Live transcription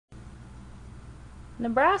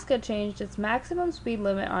Nebraska changed its maximum speed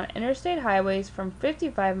limit on interstate highways from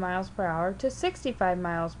 55 miles per hour to 65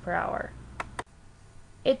 miles per hour.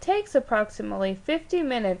 It takes approximately 50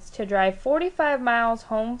 minutes to drive 45 miles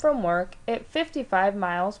home from work at 55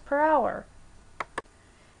 miles per hour.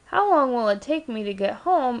 How long will it take me to get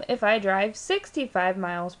home if I drive 65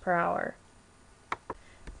 miles per hour?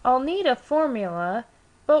 I'll need a formula,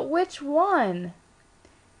 but which one?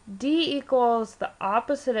 D equals the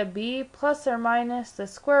opposite of B plus or minus the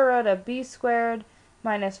square root of B squared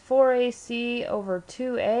minus 4AC over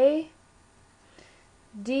 2A.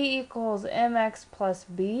 D equals mx plus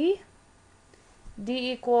B.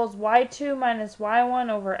 D equals y2 minus y1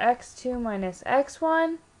 over x2 minus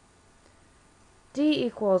x1. D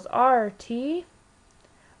equals RT.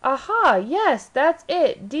 Aha, yes, that's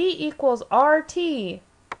it. D equals RT.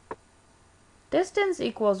 Distance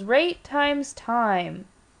equals rate times time.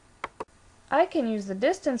 I can use the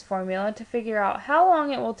distance formula to figure out how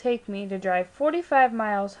long it will take me to drive 45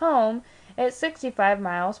 miles home at 65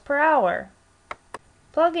 miles per hour.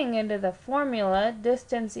 Plugging into the formula,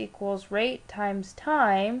 distance equals rate times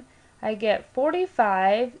time, I get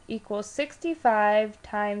 45 equals 65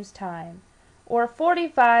 times time, or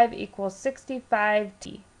 45 equals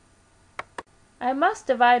 65t. I must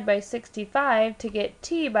divide by 65 to get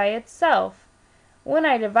t by itself. When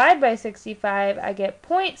I divide by 65, I get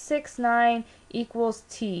 0.69 equals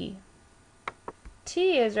t.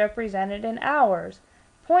 T is represented in hours.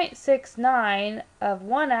 0.69 of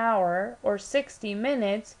 1 hour, or 60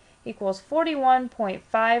 minutes, equals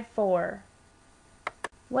 41.54.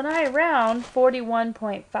 When I round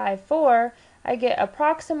 41.54, I get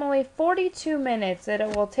approximately 42 minutes that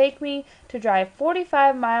it will take me to drive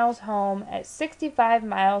 45 miles home at 65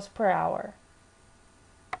 miles per hour.